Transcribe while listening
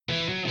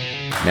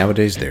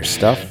Nowadays, there's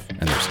stuff,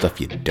 and there's stuff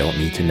you don't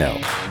need to know.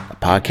 A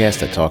podcast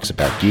that talks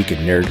about geek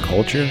and nerd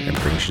culture and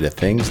brings you the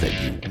things that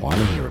you want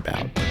to hear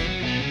about.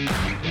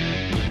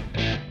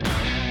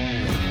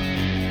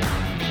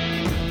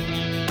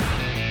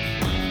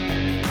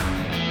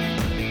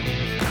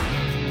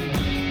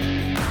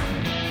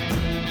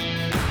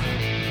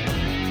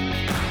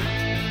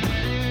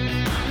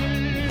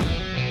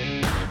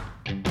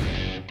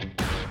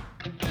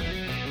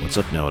 What's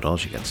up,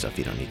 know-it-alls? You got stuff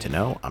you don't need to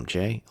know. I'm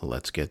Jay.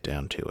 Let's get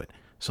down to it.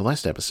 So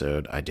last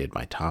episode, I did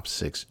my top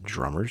 6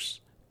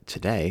 drummers.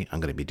 Today, I'm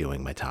going to be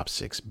doing my top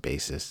 6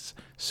 bassists.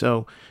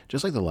 So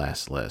just like the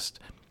last list,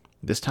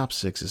 this top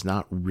 6 is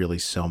not really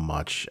so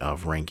much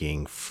of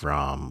ranking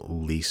from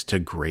least to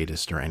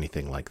greatest or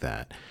anything like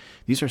that.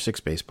 These are 6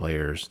 bass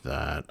players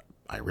that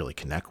I really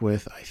connect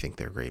with. I think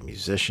they're great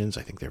musicians.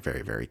 I think they're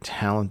very, very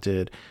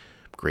talented,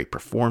 great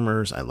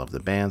performers. I love the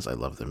bands. I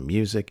love the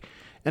music.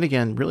 And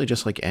again, really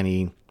just like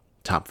any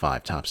top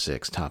 5, top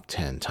 6, top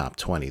 10, top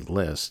 20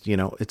 list,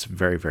 it's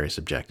very, very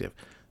subjective.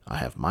 I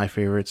have my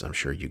favorites. I'm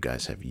sure you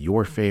guys have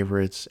your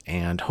favorites.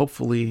 And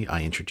hopefully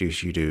I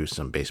introduce you to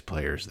some bass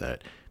players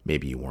that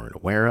maybe you weren't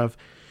aware of.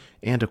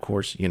 And of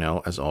course,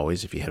 as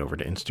always, if you head over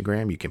to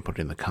Instagram, you can put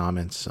in the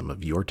comments some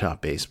of your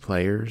top bass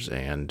players.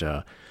 And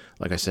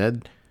like I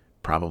said,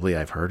 probably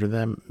I've heard of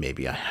them.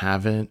 Maybe I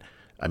haven't.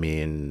 I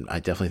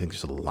definitely think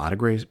there's a lot of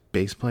great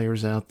bass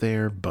players out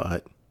there,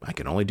 but I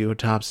can only do a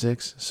top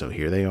 6, so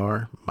here they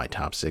are, my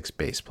top 6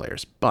 bass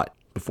players. But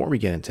before we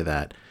get into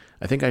that,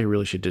 I think I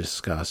really should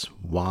discuss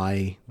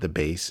why the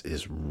bass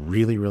is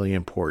really, really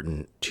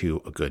important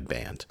to a good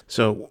band.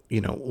 So,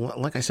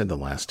 like I said the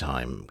last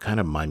time, kind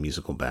of my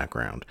musical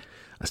background.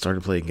 I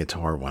started playing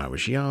guitar when I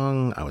was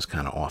young. I was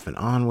kind of off and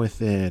on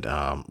with it.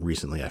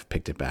 Recently, I've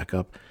picked it back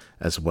up,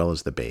 as well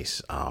as the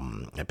bass.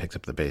 I picked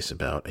up the bass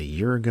about a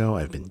year ago.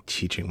 I've been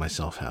teaching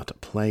myself how to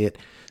play it.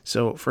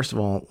 So first of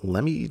all,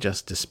 let me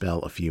just dispel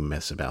a few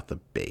myths about the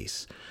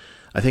bass.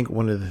 I think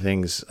one of the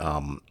things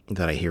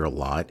that I hear a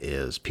lot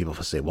is people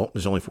say, well,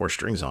 there's only 4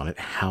 strings on it.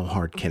 How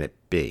hard can it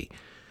be?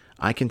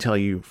 I can tell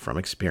you from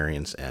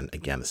experience, and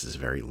again, this is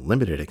very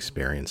limited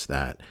experience,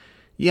 that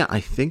yeah,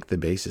 I think the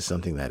bass is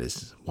something that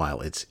is,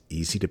 while it's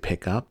easy to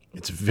pick up,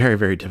 it's very,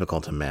 very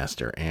difficult to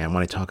master. And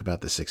when I talk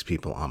about the 6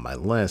 people on my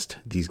list,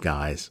 these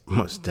guys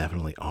most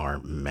definitely are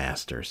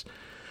masters.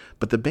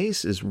 But the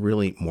bass is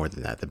really more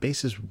than that. The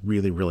bass is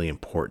really, really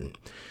important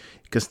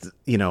because,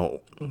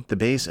 the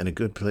bass and a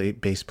good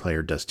bass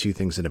player does 2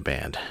 things in a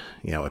band.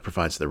 It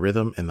provides the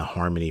rhythm and the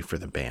harmony for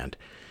the band.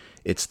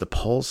 It's the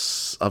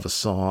pulse of a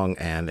song,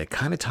 and it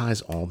kind of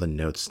ties all the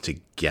notes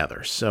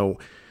together. So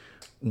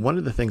one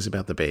of the things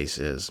about the bass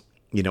is,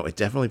 it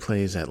definitely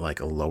plays at like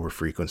a lower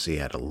frequency,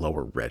 at a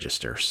lower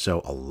register.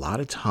 So a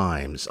lot of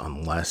times,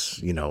 unless,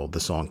 the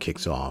song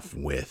kicks off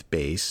with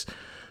bass,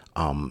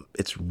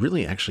 it's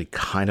really actually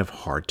kind of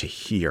hard to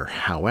hear.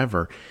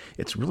 However,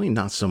 it's really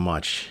not so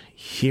much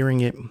hearing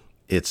it,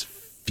 it's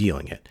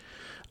feeling it.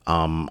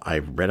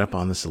 I read up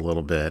on this a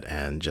little bit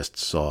and just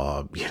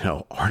saw,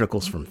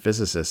 articles from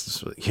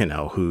physicists,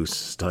 who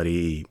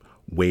study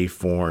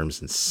waveforms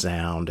and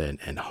sound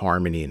and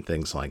harmony and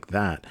things like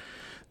that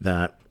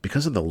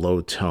because of the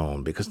low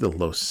tone, because of the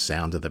low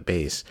sound of the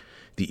bass,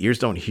 the ears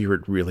don't hear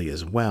it really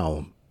as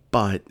well.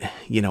 But,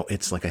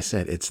 it's like I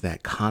said, it's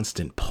that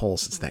constant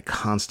pulse, it's that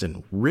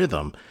constant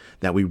rhythm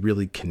that we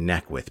really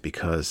connect with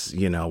because,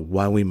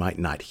 while we might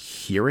not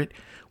hear it,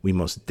 we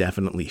most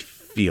definitely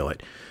feel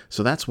it.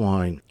 So that's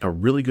why a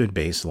really good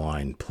bass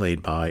line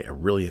played by a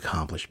really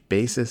accomplished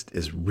bassist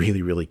is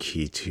really, really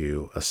key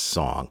to a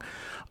song.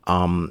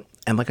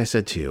 And like I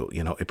said, too,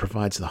 it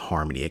provides the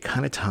harmony. It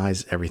kind of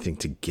ties everything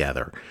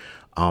together.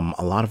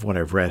 A lot of what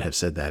I've read have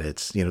said that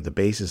it's, the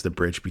bass is the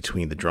bridge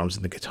between the drums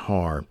and the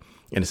guitar,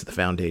 and it's the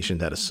foundation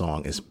that a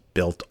song is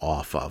built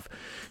off of.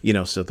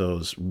 So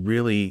those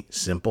really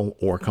simple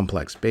or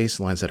complex bass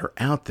lines that are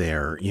out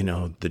there,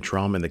 the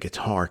drum and the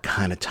guitar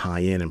kind of tie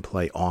in and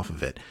play off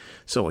of it.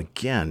 So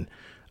again,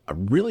 a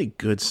really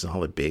good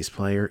solid bass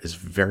player is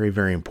very,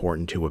 very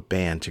important to a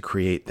band to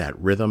create that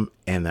rhythm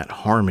and that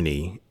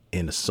harmony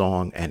in a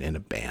song and in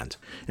a band.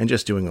 And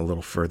just doing a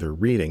little further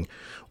reading,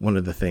 one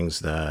of the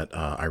things that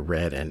I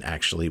read and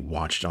actually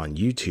watched on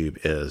YouTube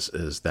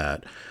is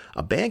that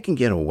a band can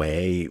get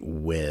away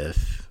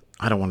with,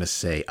 I don't want to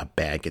say a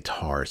bad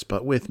guitarist,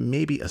 but with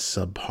maybe a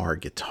subpar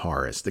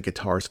guitarist. The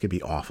guitarist could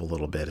be off a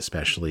little bit,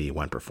 especially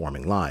when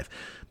performing live,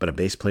 but a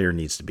bass player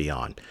needs to be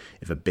on.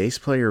 If a bass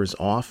player is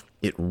off,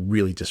 it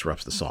really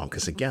disrupts the song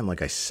because, again,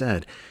 like I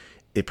said,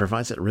 it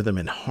provides that rhythm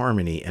and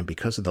harmony, and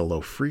because of the low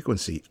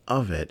frequency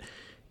of it,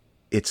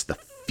 it's the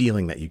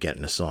feeling that you get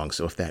in a song.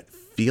 So if that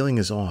feeling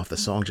is off, the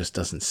song just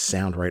doesn't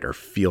sound right or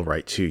feel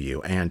right to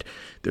you. And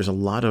there's a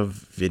lot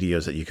of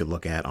videos that you could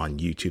look at on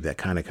YouTube that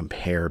kind of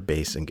compare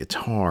bass and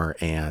guitar,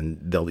 and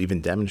they'll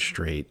even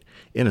demonstrate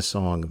in a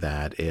song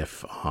that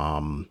if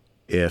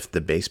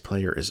the bass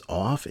player is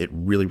off, it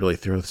really, really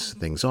throws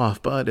things off.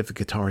 But if the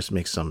guitarist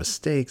makes some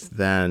mistakes,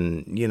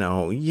 then, you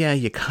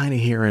kind of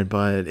hear it,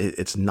 but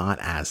it's not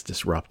as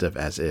disruptive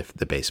as if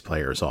the bass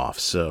player is off.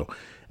 So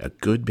A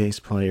good bass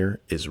player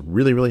is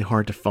really, really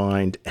hard to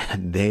find,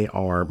 and they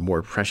are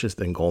more precious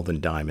than gold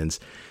and diamonds.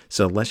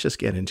 So let's just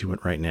get into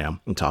it right now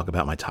and talk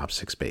about my top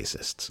 6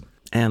 bassists.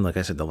 And like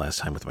I said the last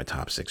time with my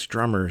top 6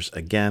 drummers,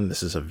 again,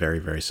 this is a very,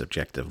 very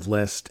subjective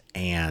list,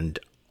 and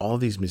all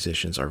these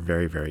musicians are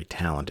very, very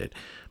talented.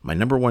 My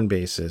number 1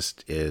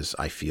 bassist is,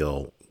 I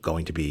feel,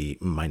 going to be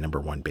my number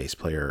 1 bass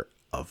player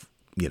of,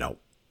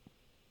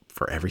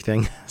 for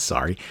everything.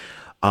 Sorry.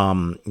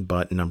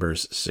 But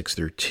numbers 6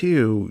 through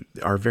 2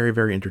 are very,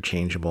 very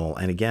interchangeable.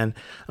 And again,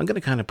 I'm going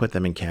to kind of put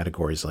them in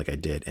categories like I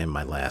did in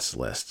my last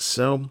list.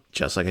 So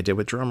just like I did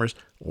with drummers,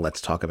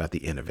 let's talk about the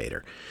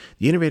innovator.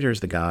 The innovator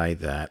is the guy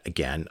that,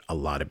 again, a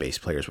lot of bass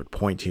players would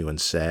point to and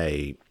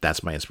say,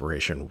 that's my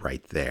inspiration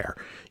right there.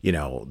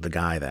 The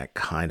guy that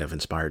kind of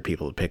inspired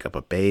people to pick up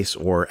a bass,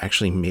 or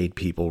actually made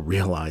people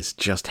realize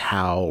just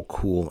how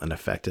cool and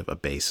effective a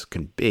bass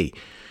can be.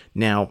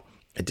 Now,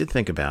 I did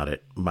think about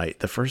it.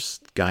 The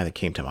first guy that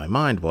came to my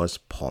mind was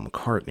Paul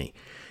McCartney.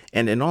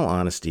 And in all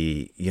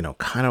honesty,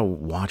 kind of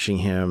watching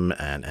him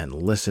and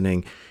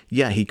listening,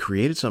 yeah, he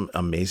created some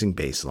amazing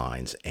bass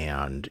lines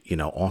and,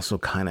 also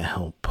kind of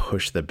helped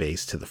push the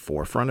bass to the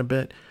forefront a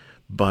bit.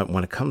 But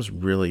when it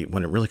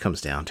really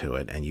comes down to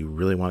it, and you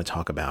really want to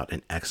talk about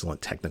an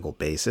excellent technical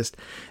bassist,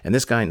 and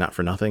this guy, not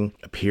for nothing,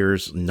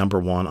 appears number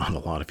 1 on a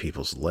lot of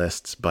people's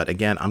lists. But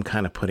again, I'm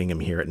kind of putting him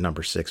here at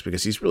number 6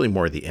 because he's really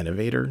more the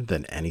innovator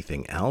than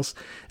anything else.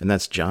 And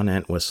that's John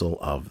Entwistle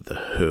of The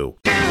Who.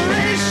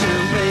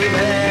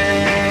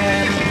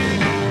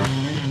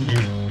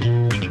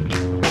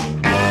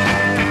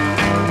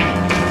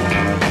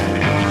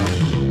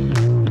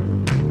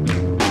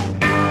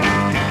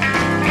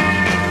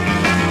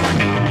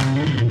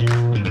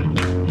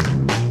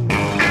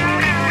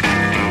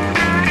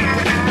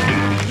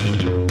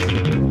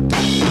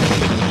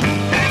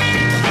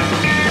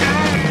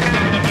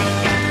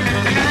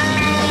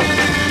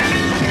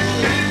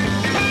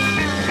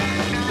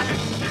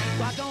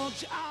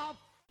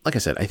 Like I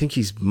said, I think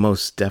he's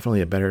most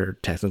definitely a better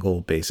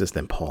technical bassist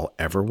than Paul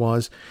ever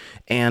was.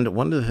 And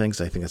one of the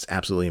things I think that's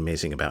absolutely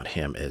amazing about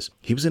him is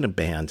he was in a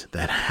band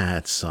that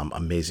had some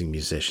amazing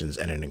musicians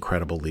and an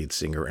incredible lead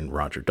singer in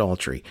Roger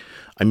Daltrey.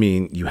 I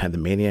mean, you had the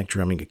maniac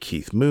drumming of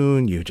Keith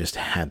Moon, you just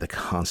had the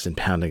constant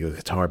pounding of the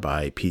guitar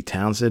by Pete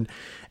Townsend,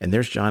 and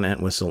there's John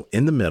Entwistle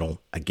in the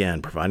middle,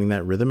 again, providing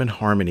that rhythm and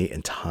harmony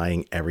and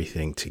tying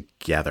everything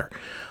together.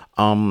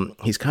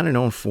 He's kind of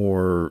known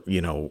for,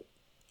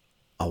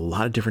 a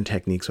lot of different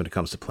techniques when it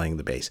comes to playing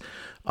the bass.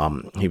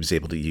 He was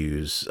able to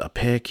use a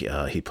pick,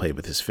 he played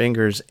with his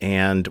fingers,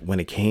 and when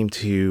it came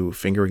to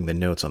fingering the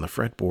notes on the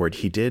fretboard,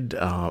 he did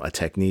a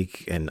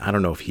technique, and I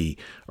don't know if he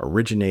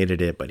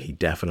originated it, but he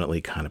definitely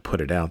kind of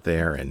put it out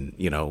there and,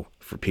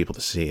 for people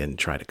to see and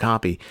try to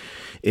copy.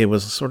 It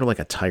was sort of like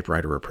a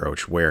typewriter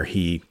approach where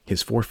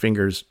his 4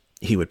 fingers,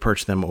 he would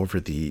perch them over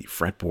the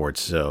fretboard.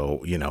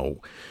 So,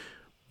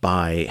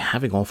 by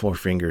having all 4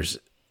 fingers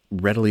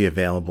readily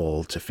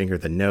available to finger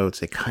the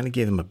notes, it kind of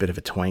gave him a bit of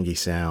a twangy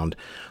sound.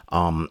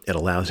 It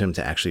allows him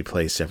to actually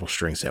play several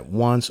strings at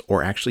once,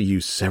 or actually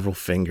use several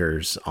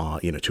fingers,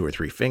 2 or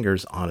 3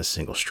 fingers on a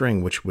single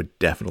string, which would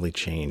definitely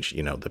change,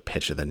 the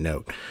pitch of the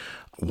note.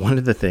 One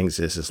of the things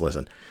is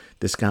listen,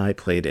 this guy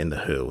played in The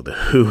Who. The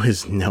Who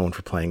is known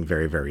for playing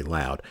very, very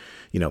loud.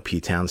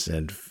 Pete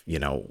Townsend,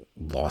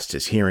 lost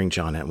his hearing.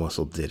 John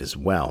Entwistle did as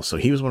well. So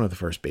he was one of the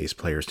first bass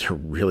players to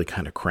really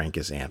kind of crank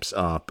his amps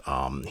up.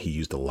 He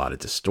used a lot of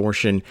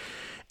distortion.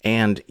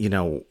 And,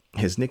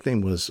 his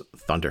nickname was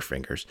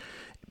Thunderfingers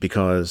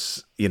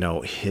because,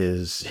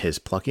 his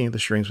plucking of the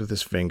strings with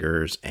his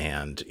fingers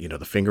and,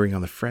 the fingering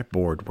on the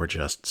fretboard were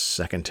just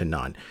second to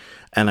none.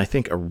 And I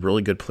think a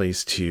really good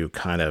place to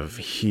kind of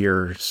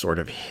hear sort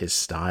of his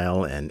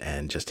style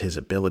and just his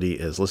ability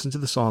is listen to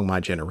the song My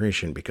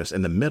Generation, because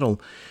in the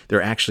middle,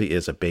 there actually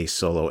is a bass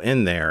solo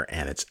in there,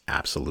 and it's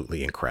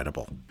absolutely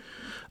incredible.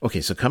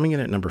 Okay, so coming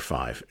in at number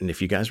 5, and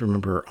if you guys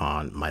remember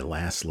on my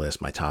last list,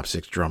 my top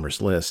 6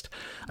 drummers list,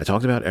 I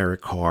talked about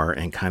Eric Carr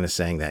and kind of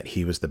saying that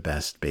he was the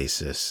best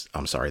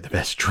the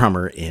best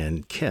drummer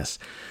in Kiss.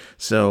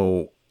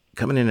 So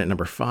coming in at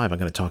number 5, I'm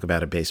going to talk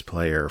about a bass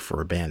player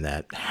for a band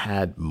that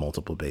had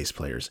multiple bass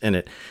players in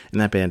it, and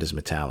that band is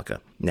Metallica.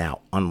 Now,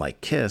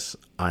 unlike Kiss,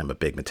 I'm a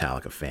big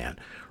Metallica fan.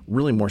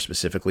 Really, more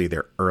specifically,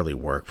 their early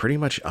work, pretty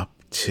much up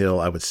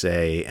till, I would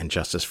say, And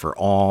Justice for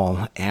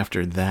All.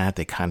 After that,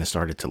 they kind of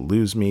started to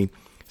lose me.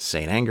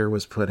 Saint Anger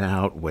was put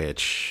out,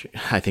 which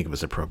I think it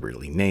was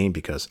appropriately named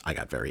because I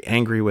got very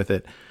angry with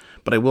it.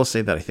 But I will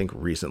say that I think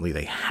recently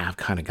they have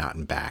kind of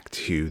gotten back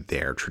to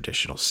their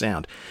traditional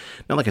sound.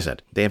 Now, like I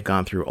said, they have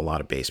gone through a lot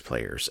of bass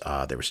players.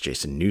 There was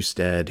Jason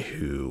Newsted,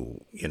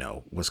 who,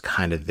 was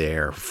kind of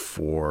there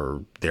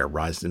for their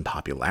rise in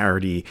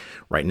popularity.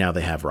 Right now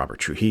they have Robert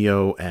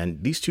Trujillo,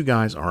 and these 2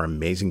 guys are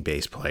amazing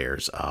bass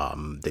players.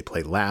 They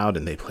play loud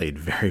and they played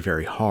very,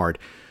 very hard.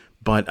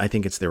 But I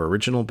think it's their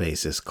original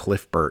bassist,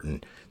 Cliff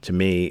Burton, to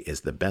me,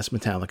 is the best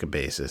Metallica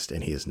bassist,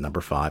 and he is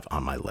number 5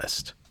 on my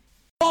list.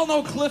 All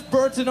know Cliff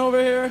Burton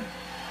over here.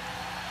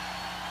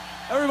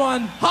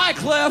 Everyone, hi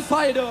Cliff,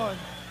 how you doing?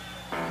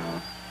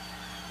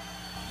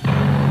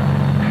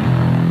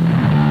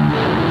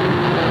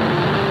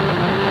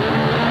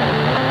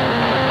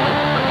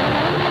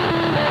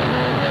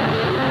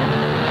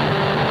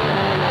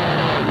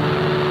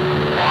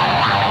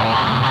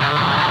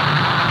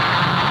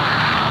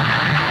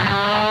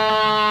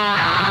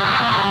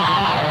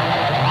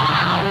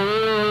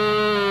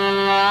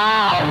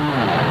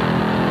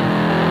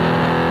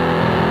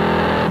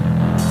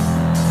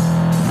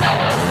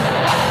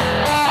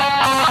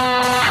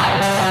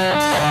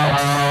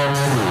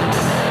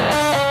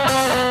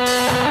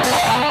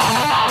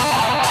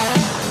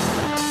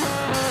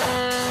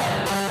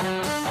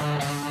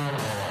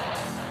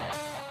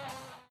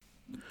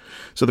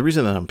 So the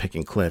reason that I'm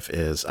picking Cliff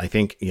is I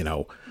think,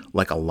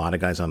 like a lot of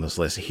guys on this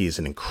list, he's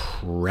an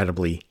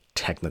incredibly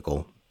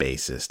technical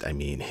bassist. I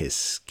mean, his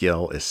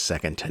skill is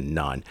second to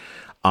none.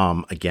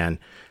 Again,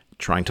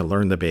 trying to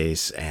learn the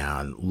bass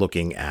and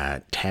looking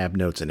at tab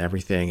notes and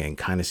everything and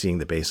kind of seeing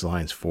the bass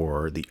lines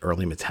for the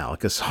early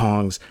Metallica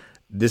songs.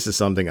 This is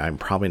something I'm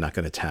probably not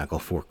going to tackle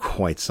for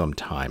quite some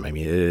time. I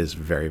mean, it is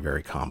very,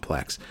 very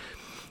complex.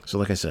 So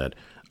like I said,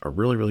 a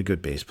really, really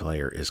good bass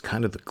player is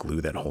kind of the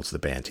glue that holds the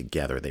band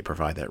together. They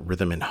provide that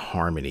rhythm and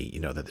harmony,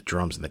 that the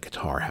drums and the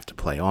guitar have to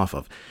play off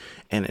of.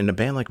 And in a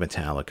band like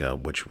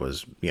Metallica, which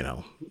was,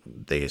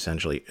 they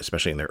essentially,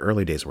 especially in their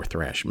early days, were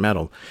thrash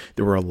metal,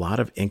 there were a lot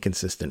of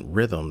inconsistent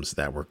rhythms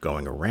that were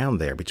going around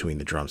there between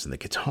the drums and the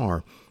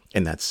guitar.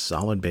 And that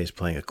solid bass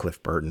playing of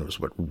Cliff Burton was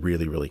what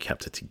really, really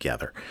kept it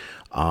together.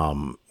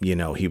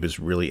 He was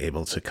really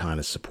able to kind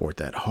of support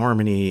that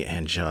harmony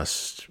and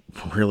just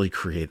really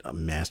create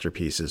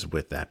masterpieces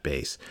with that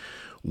bass.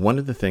 One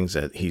of the things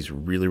that he's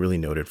really, really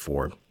noted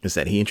for is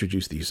that he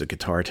introduced the use of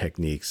guitar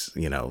techniques,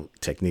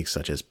 techniques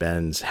such as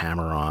bends,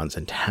 hammer-ons,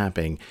 and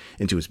tapping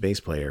into his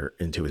bass.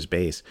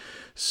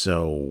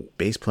 So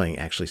bass playing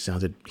actually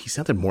sounded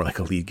more like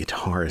a lead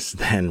guitarist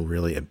than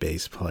really a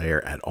bass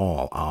player at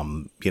all.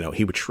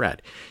 He would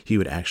shred. He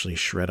would actually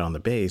shred on the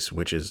bass,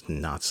 which is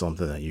not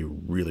something that you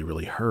really,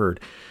 really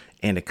heard.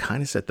 And it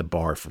kind of set the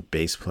bar for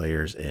bass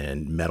players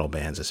in metal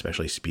bands,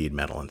 especially speed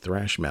metal and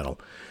thrash metal,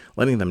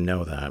 letting them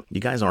know that you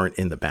guys aren't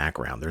in the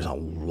background. There's a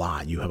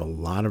lot. You have a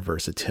lot of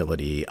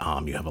versatility.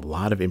 You have a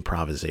lot of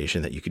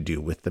improvisation that you could do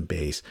with the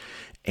bass.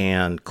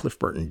 And Cliff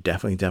Burton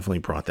definitely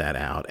brought that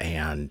out.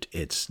 And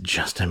it's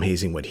just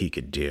amazing what he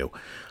could do.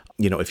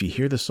 If you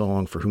hear the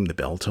song For Whom the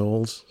Bell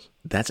Tolls,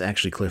 that's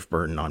actually Cliff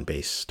Burton on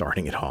bass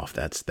starting it off.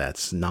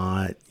 That's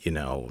not,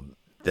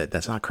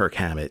 that's not Kirk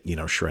Hammett,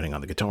 shredding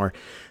on the guitar.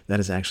 That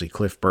is actually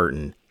Cliff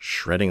Burton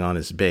shredding on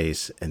his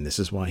bass, and this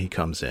is why he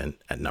comes in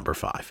at number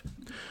 5.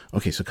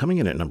 Okay, so coming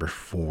in at number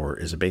 4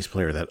 is a bass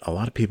player that a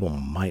lot of people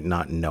might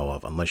not know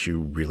of unless you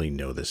really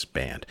know this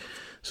band.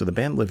 So the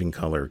band Living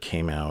Colour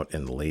came out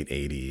in the late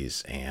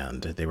 80s,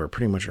 and they were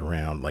pretty much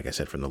around, like I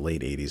said, from the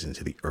late 80s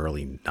into the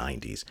early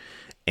 90s.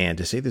 And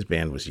to say this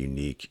band was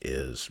unique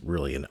is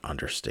really an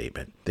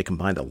understatement. They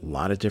combined a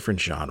lot of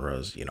different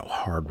genres,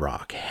 hard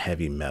rock,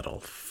 heavy metal,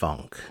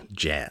 funk,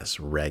 jazz,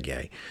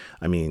 reggae.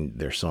 I mean,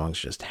 their songs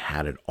just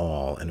had it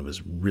all, and it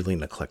was really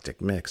an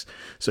eclectic mix.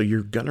 So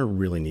you're going to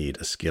really need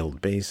a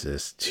skilled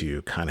bassist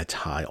to kind of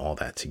tie all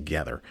that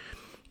together.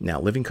 Now,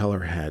 Living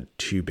Colour had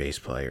 2 bass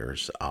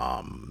players.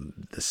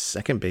 The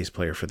second bass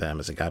player for them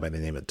is a guy by the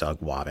name of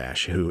Doug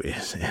Wabash, who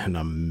is an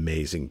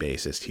amazing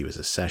bassist. He was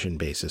a session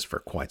bassist for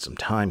quite some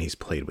time. He's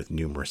played with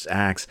numerous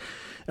acts,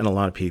 and a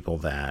lot of people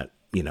that,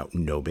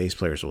 know bass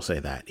players will say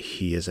that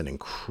he is an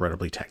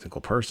incredibly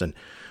technical person.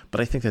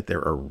 But I think that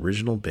their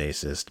original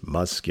bassist,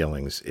 Muzz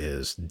Skillings,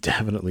 is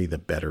definitely the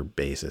better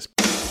bassist.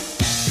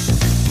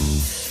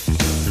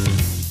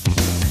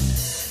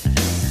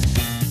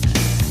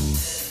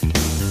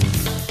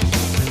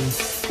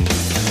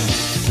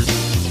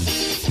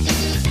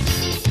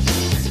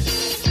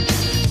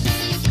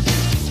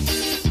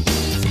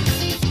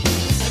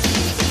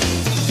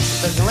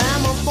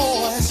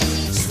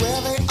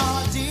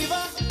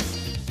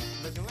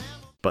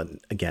 But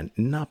again,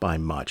 not by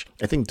much.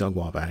 I think Doug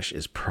Wabash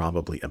is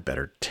probably a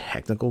better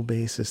technical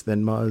bassist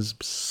than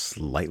Muzz,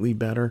 slightly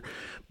better.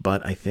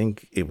 But I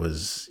think it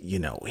was,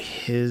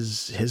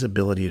 his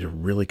ability to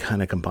really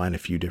kind of combine a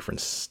few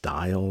different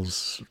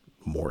styles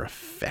more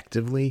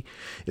effectively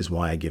is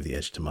why I give the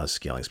edge to Muzz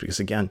Skillings. Because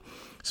again,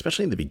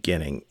 especially in the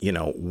beginning,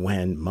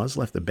 when Muzz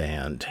left the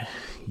band,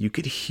 you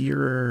could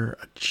hear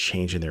a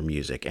change in their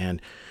music.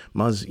 And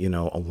Muzz,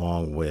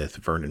 along with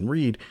Vernon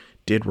Reid,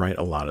 did write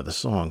a lot of the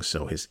songs,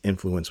 so his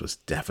influence was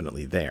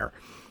definitely there.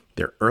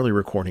 Their early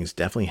recordings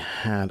definitely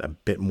had a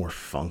bit more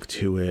funk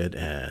to it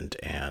and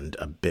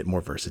a bit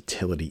more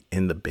versatility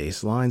in the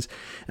bass lines.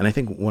 And I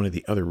think one of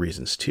the other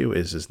reasons too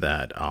is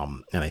that,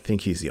 and I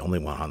think he's the only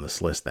one on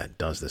this list that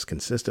does this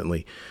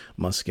consistently,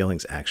 Muzz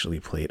Skillings actually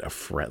played a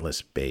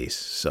fretless bass.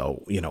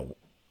 So,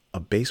 a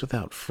bass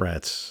without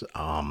frets,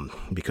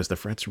 because the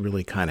frets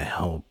really kind of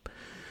help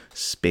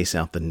space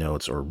out the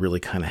notes or really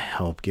kind of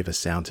help give a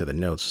sound to the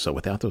notes. So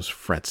without those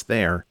frets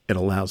there, it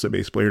allows the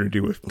bass player to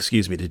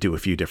do a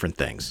few different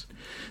things.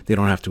 They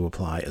don't have to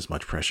apply as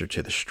much pressure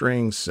to the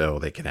strings, so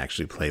they can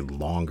actually play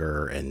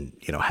longer and,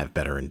 have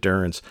better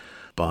endurance,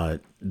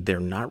 but they're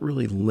not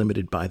really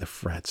limited by the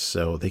frets.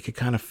 So they could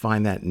kind of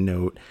find that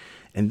note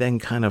and then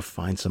kind of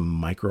find some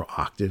micro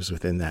octaves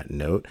within that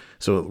note.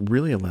 So it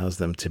really allows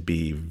them to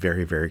be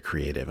very, very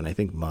creative. And I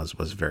think Muzz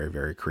was very,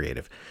 very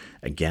creative.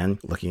 Again,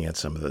 looking at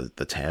some of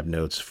the tab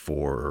notes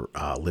for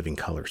Living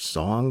Colour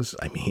songs,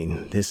 I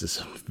mean, this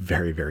is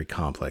very, very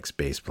complex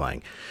bass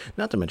playing.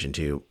 Not to mention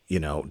too,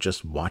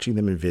 just watching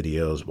them in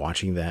videos,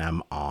 watching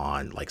them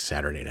on like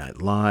Saturday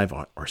Night Live,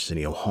 on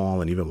Arsenio Hall,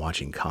 and even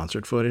watching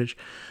concert footage,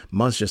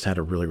 Muzz just had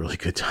a really, really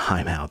good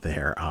time out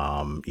there.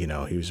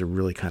 He was a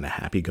really kind of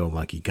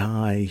happy-go-lucky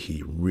guy.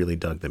 He really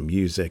dug the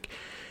music.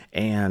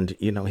 And,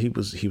 he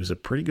was a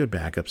pretty good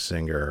backup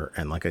singer.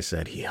 And like I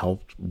said, he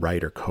helped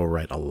write or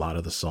co-write a lot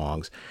of the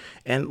songs.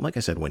 And like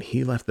I said, when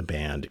he left the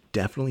band,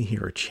 definitely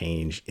hear a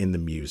change in the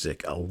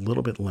music, a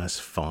little bit less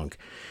funk.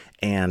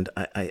 And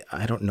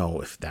I don't know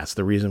if that's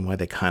the reason why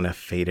they kind of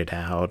faded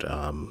out.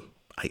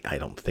 I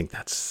don't think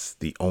that's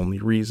the only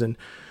reason.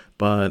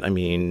 But I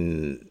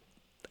mean,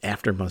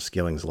 after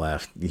Muskillings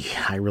left,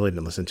 yeah, I really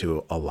didn't listen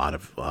to a lot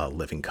of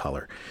Living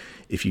Colour.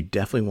 If you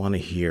definitely want to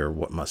hear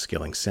what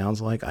Muskillings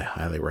sounds like, I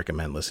highly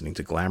recommend listening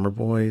to Glamour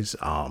Boys.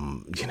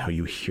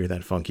 You hear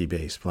that funky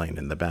bass playing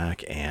in the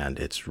back, and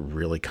it's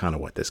really kind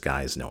of what this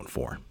guy is known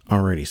for.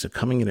 Alrighty, so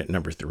coming in at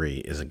number 3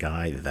 is a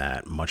guy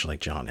that, much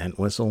like John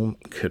Entwistle,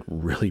 could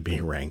really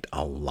be ranked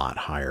a lot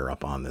higher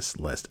up on this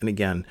list. And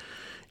again,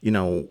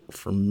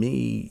 for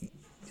me,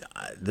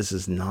 this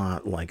is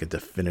not like a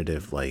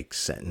definitive, like,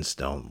 set in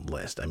stone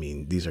list. I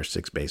mean, these are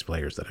 6 bass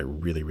players that I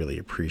really, really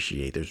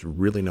appreciate. There's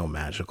really no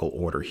magical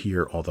order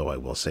here, although I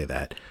will say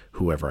that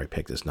whoever I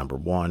picked as number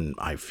 1,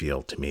 I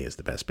feel to me is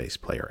the best bass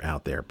player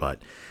out there.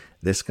 But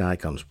this guy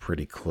comes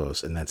pretty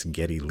close, and that's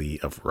Geddy Lee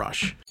of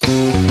Rush.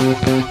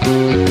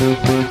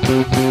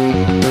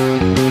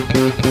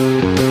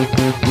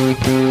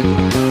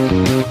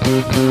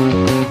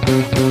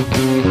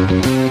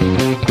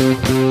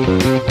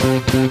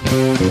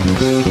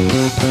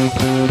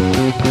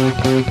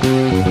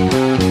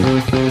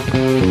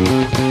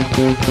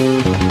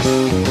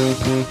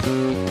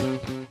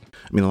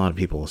 I mean, a lot of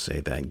people will say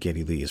that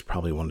Geddy Lee is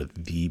probably one of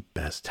the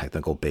best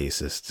technical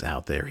bassists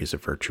out there. He's a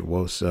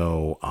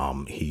virtuoso.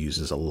 He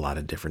uses a lot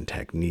of different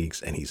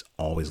techniques, and he's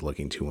always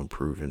looking to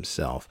improve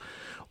himself.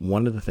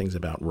 One of the things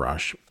about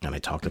Rush, and I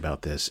talked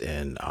about this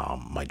in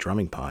my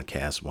drumming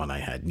podcast when I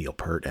had Neil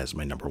Peart as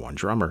my number 1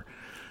 drummer,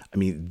 I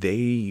mean,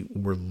 they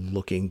were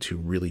looking to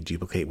really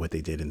duplicate what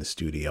they did in the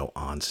studio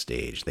on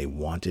stage. They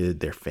wanted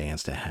their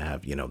fans to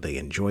have, they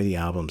enjoy the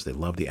albums, they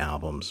love the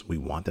albums. We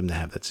want them to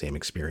have that same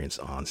experience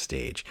on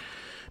stage.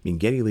 I mean,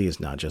 Geddy Lee is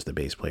not just a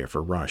bass player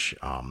for Rush.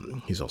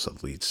 He's also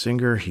the lead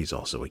singer. He's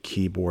also a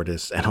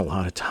keyboardist. And a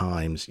lot of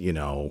times,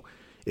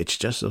 it's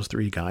just those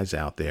 3 guys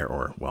out there,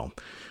 or, well,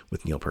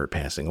 with Neil Peart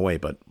passing away,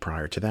 but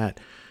prior to that,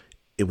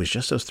 it was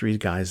just those 3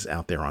 guys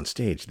out there on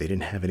stage. They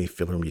didn't have any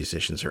filler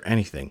musicians or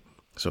anything.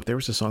 So if there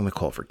was a song that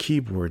called for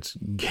keyboards,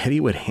 Geddy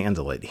would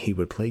handle it. He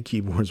would play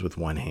keyboards with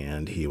one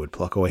hand. He would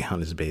pluck away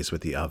on his bass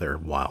with the other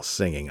while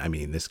singing. I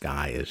mean, this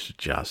guy is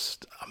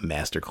just a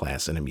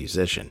masterclass and a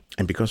musician.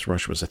 And because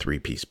Rush was a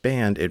 3-piece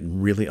band, it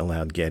really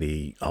allowed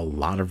Geddy a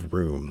lot of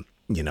room,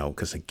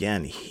 because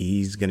again,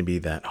 he's going to be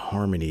that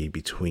harmony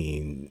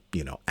between,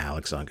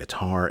 Alex on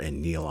guitar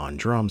and Neil on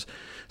drums.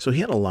 So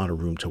he had a lot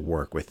of room to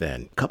work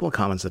within. A couple of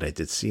comments that I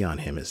did see on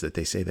him is that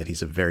they say that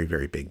he's a very,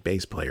 very big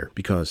bass player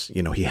because,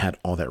 he had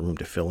all that room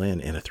to fill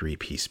in a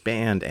 3-piece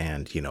band.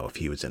 And, if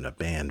he was in a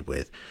band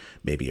with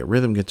maybe a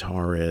rhythm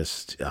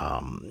guitarist,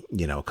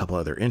 a couple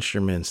other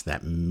instruments,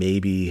 that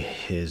maybe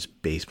his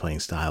bass playing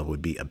style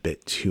would be a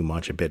bit too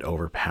much, a bit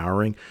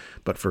overpowering.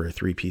 But for a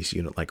 3-piece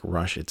unit like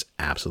Rush, it's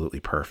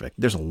absolutely perfect.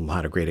 There's a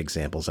lot of great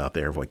examples out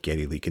there of what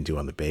Geddy Lee can do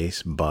on the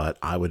bass, but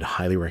I would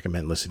highly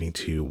recommend listening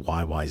to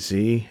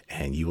YYZ,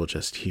 and you will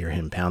just hear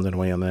him pounding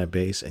away on that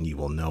bass, and you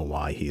will know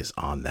why he is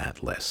on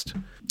that list.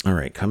 All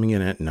right, coming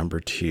in at number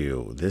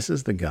 2, this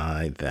is the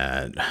guy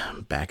that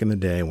back in the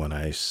day when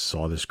I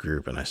saw this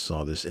group and I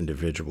saw this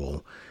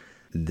individual,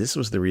 this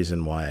was the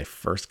reason why I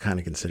first kind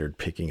of considered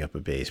picking up a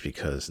bass,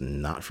 because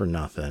not for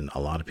nothing, a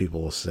lot of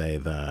people will say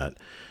that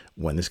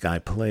when this guy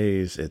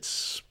plays,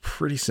 it's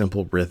pretty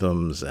simple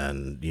rhythms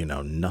and,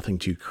 nothing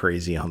too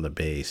crazy on the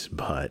bass,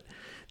 but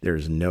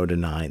there's no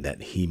denying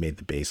that he made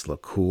the bass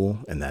look cool,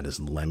 and that is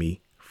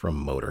Lemmy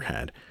from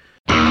Motorhead.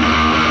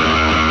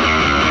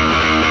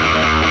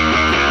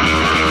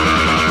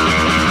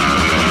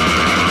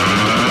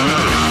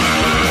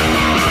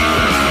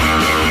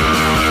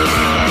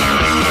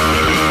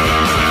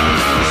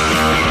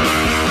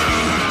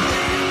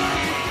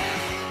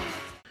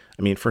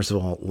 I mean, first of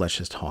all, let's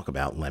just talk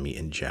about Lemmy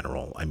in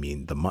general. I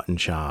mean, the mutton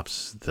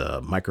chops, the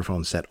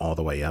microphone set all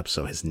the way up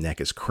so his neck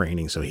is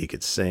craning so he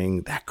could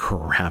sing, that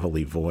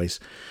gravelly voice,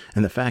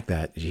 and the fact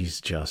that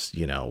he's just,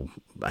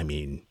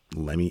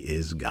 Lemmy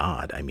is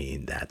God. I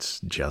mean,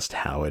 that's just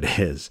how it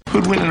is.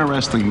 Who'd win in a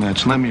wrestling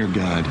match, Lemmy or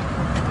God?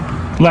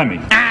 Lemmy.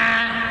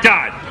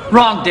 God!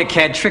 Wrong,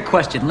 dickhead. Trick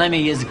question.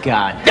 Lemmy is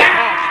God.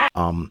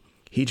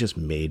 He just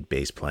made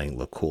bass playing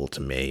look cool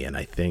to me, and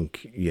I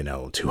think,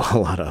 to a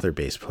lot of other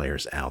bass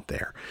players out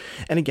there.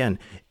 And again,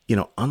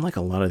 unlike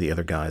a lot of the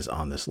other guys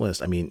on this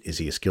list, I mean, is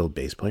he a skilled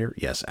bass player?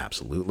 Yes,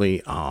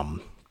 absolutely.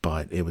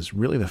 But it was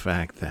really the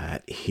fact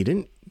that he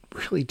didn't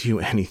really do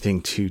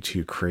anything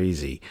too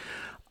crazy.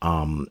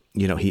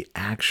 He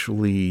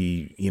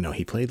actually,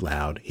 he played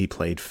loud, he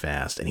played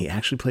fast, and he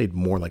actually played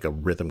more like a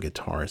rhythm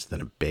guitarist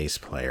than a bass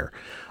player.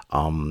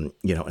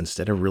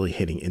 Instead of really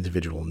hitting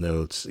individual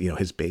notes,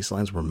 his bass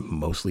lines were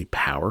mostly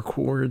power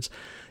chords.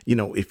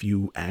 If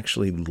you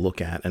actually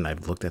look at, and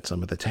I've looked at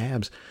some of the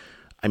tabs,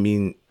 I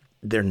mean,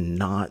 they're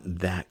not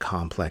that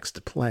complex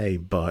to play,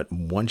 but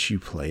once you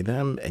play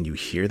them and you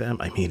hear them,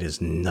 I mean,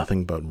 it's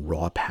nothing but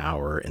raw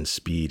power and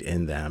speed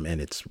in them, and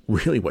it's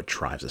really what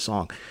drives a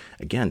song.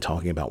 Again,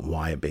 talking about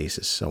why a bass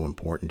is so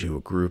important to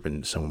a group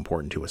and so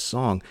important to a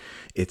song,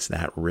 it's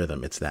that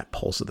rhythm, it's that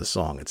pulse of the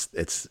song,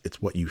 it's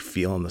what you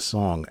feel in the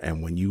song.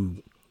 And when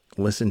you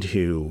listen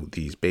to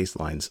these bass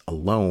lines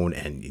alone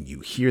and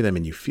you hear them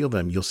and you feel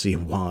them, you'll see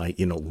why,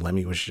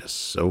 Lemmy was just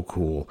so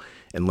cool,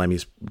 and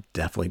Lemmy's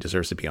definitely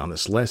deserves to be on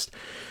this list.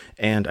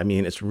 And I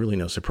mean, it's really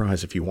no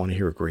surprise. If you want to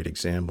hear a great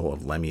example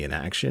of Lemmy in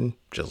action,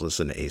 just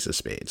listen to Ace of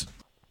Spades.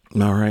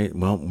 All right,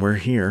 well, we're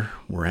here.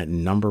 We're at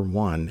number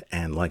 1.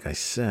 And like I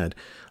said,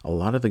 a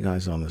lot of the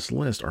guys on this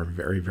list are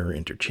very, very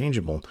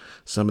interchangeable.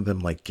 Some of them,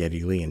 like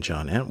Geddy Lee and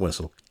John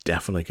Entwistle,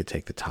 definitely could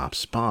take the top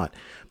spot.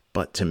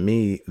 But to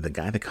me, the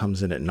guy that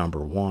comes in at number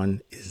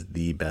 1 is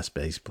the best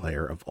bass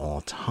player of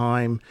all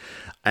time.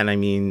 And I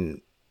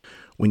mean,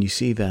 when you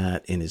see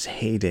that in his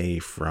heyday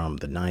from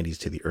the 90s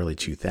to the early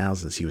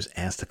 2000s, he was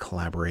asked to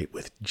collaborate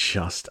with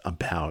just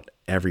about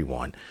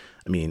everyone.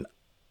 I mean,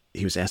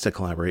 he was asked to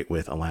collaborate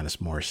with Alanis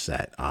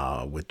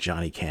Morissette, with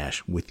Johnny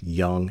Cash, with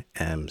Young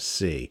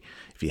MC.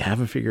 If you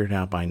haven't figured it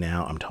out by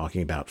now, I'm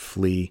talking about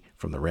Flea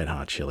from the Red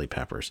Hot Chili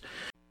Peppers.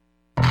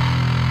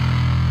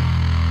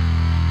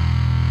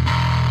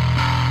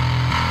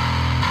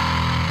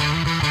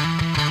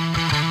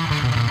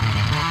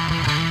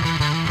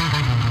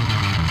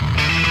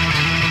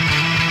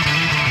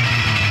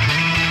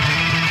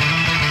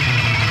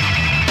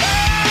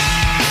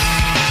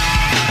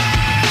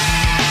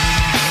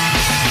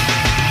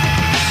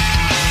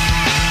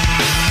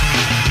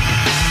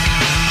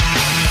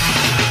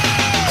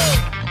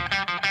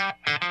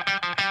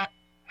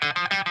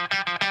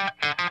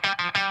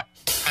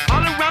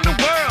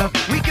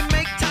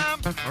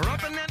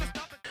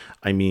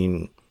 I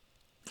mean,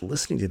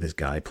 listening to this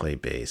guy play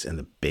bass and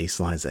the bass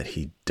lines that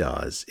he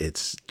does,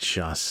 it's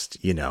just,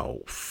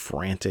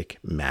 frantic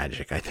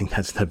magic. I think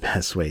that's the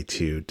best way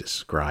to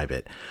describe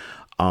it.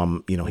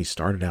 He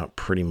started out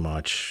pretty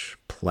much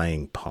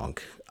playing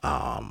punk,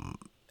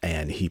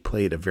 and he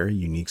played a very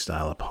unique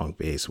style of punk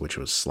bass, which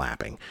was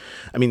slapping.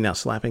 I mean, now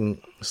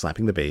slapping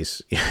the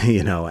bass,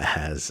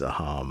 has,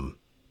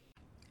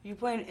 You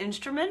play an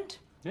instrument?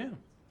 Yeah.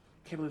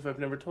 Can't believe I've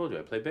never told you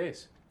I play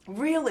bass.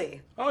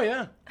 Really? Oh,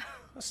 yeah.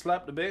 I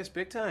slap the bass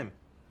big time.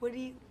 What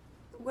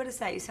is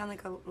that? You sound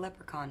like a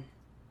leprechaun.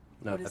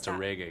 No, What is that's a that?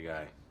 reggae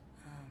guy.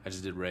 I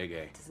just did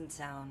reggae. Doesn't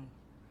sound...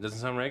 It doesn't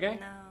sound reggae?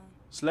 No.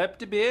 Slap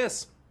the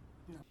bass.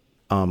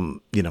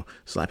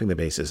 Slapping the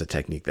bass is a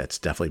technique that's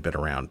definitely been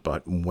around,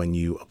 but when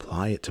you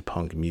apply it to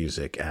punk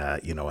music,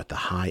 at the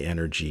high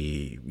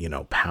energy,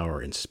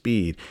 power and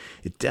speed,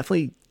 it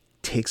definitely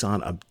takes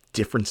on a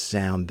different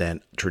sound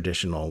than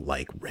traditional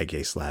like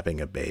reggae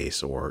slapping a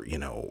bass or,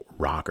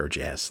 rock or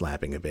jazz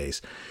slapping a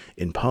bass.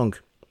 In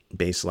punk,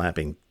 bass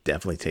slapping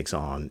definitely takes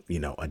on,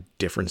 a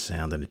different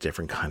sound and a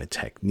different kind of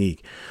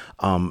technique.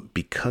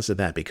 Because of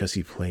that, because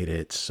he played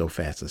it so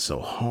fast and so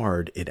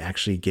hard, it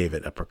actually gave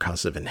it a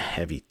percussive and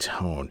heavy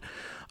tone.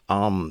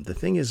 The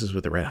thing is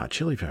with the Red Hot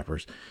Chili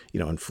Peppers,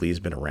 and Flea's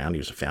been around. He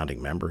was a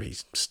founding member.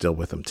 He's still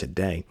with them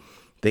today.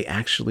 They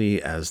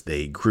actually, as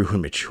they grew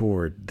and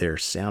matured, their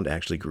sound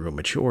actually grew and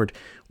matured,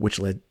 which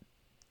led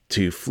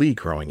to Flea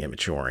growing and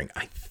maturing.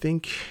 I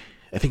think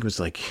it was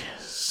like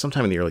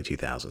sometime in the early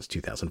 2000s,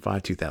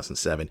 2005,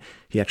 2007,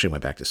 he actually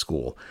went back to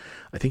school.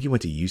 I think he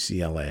went to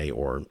UCLA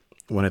or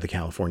one of the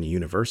California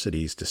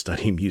universities to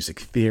study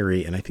music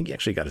theory, and I think he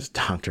actually got his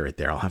doctorate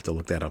there. I'll have to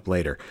look that up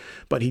later.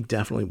 But he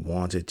definitely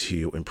wanted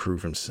to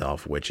improve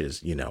himself, which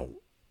is, you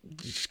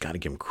just got to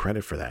give him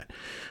credit for that.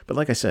 But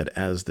like I said,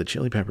 as the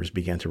Chili Peppers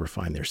began to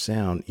refine their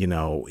sound,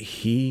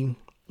 he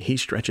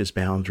stretches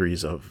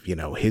boundaries of,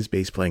 his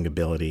bass playing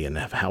ability and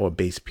how a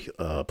bass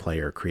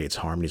player creates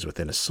harmonies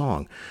within a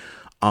song.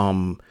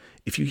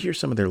 If you hear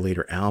some of their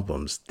later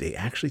albums, they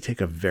actually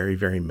take a very,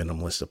 very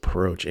minimalist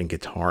approach in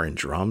guitar and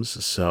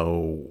drums.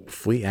 So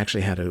Flea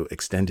actually had to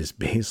extend his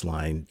bass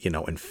line,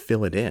 and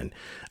fill it in.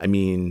 I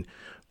mean,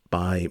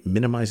 by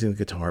minimizing the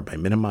guitar, by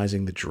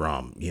minimizing the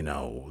drum,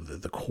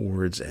 the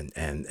chords and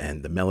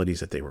the melodies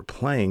that they were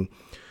playing,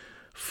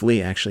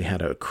 Flea actually had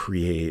to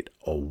create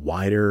a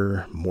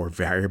wider, more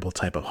variable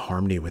type of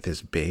harmony with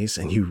his bass.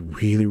 And you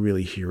really,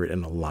 really hear it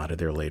in a lot of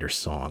their later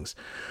songs.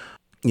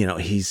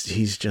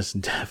 He's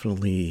just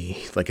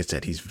definitely, like I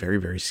said, he's very,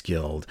 very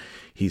skilled.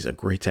 He's a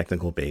great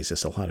technical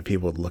bassist. A lot of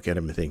people would look at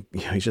him and think,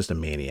 he's just a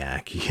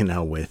maniac,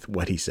 with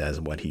what he says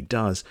and what he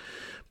does.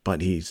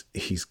 But he's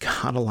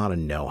got a lot of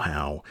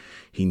know-how.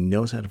 He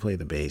knows how to play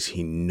the bass.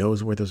 He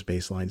knows where those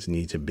bass lines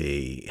need to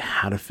be,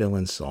 how to fill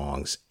in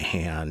songs.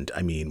 And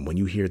I mean, when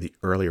you hear the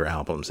earlier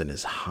albums and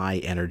his high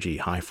energy,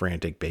 high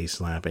frantic bass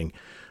slapping,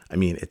 I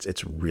mean,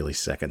 it's really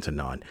second to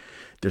none.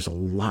 There's a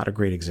lot of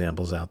great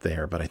examples out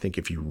there, but I think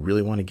if you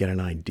really want to get an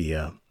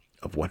idea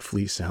of what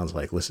Flea sounds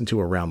like, listen to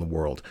Around the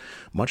World.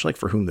 Much like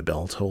For Whom the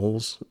Bell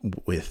Tolls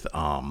with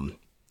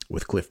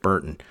Cliff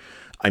Burton.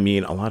 I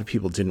mean, a lot of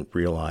people didn't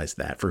realize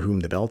that For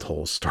Whom the Bell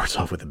Tolls starts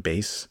off with a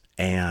bass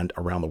and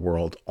Around the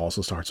World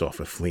also starts off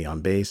with Flea on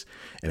bass,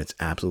 and it's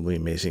absolutely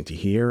amazing to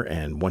hear.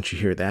 And once you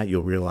hear that,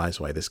 you'll realize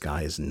why this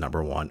guy is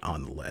number one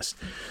on the list.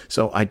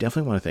 So I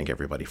definitely want to thank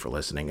everybody for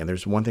listening. And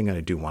there's one thing that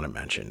I do want to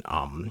mention.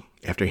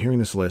 After hearing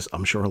this list,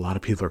 I'm sure a lot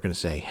of people are going to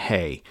say,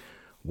 hey,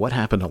 what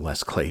happened to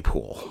Les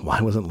Claypool?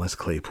 Why wasn't Les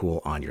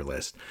Claypool on your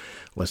list?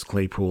 Les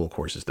Claypool, of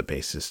course, is the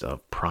bassist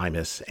of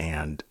Primus.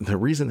 And the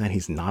reason that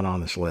he's not on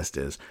this list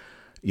is,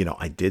 you know,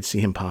 I did see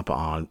him pop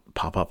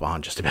up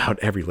on just about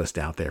every list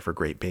out there for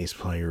great bass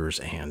players.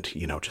 And,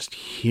 you know, just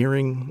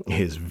hearing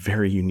his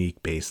very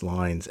unique bass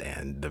lines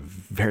and the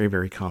very,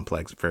 very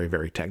complex, very,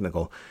 very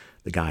technical,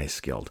 the guy is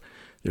skilled.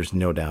 There's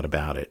no doubt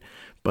about it.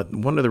 But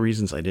one of the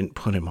reasons I didn't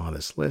put him on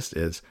this list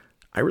is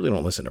I really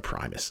don't listen to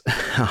Primus.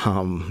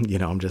 You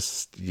know, I'm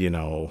just, you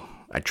know,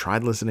 I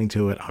tried listening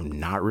to it. I'm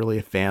not really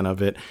a fan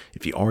of it.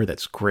 If you are,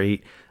 that's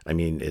great. I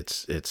mean,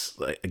 it's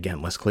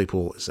again, Les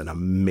Claypool is an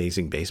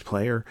amazing bass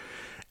player.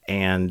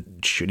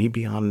 And should he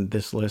be on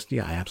this list?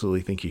 Yeah, I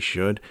absolutely think he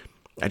should.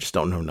 I just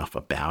don't know enough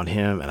about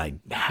him, and I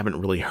haven't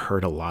really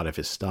heard a lot of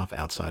his stuff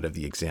outside of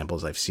the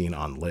examples I've seen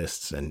on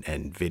lists and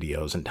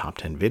videos and top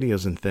 10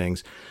 videos and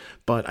things.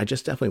 But I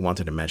just definitely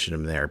wanted to mention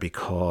him there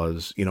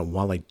because, you know,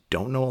 while I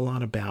don't know a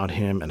lot about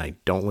him and I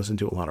don't listen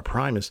to a lot of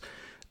Primus,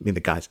 I mean,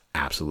 the guy's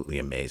absolutely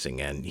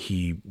amazing. And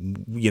he,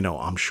 you know,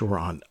 I'm sure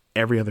on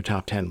every other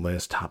top 10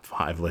 list, top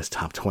 5 list,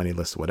 top 20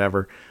 list,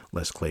 whatever,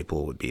 Les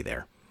Claypool would be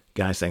there.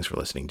 Guys, thanks for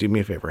listening. Do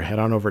me a favor, head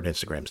on over to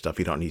Instagram. Stuff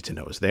you don't need to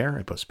know is there.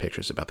 I post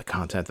pictures about the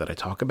content that I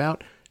talk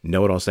about.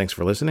 Know-it-alls, thanks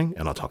for listening,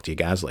 and I'll talk to you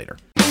guys later.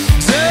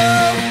 So,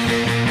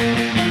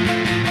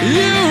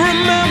 you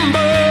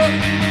remember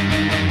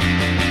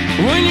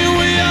when you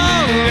were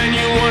young and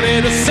you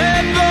wanted to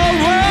set the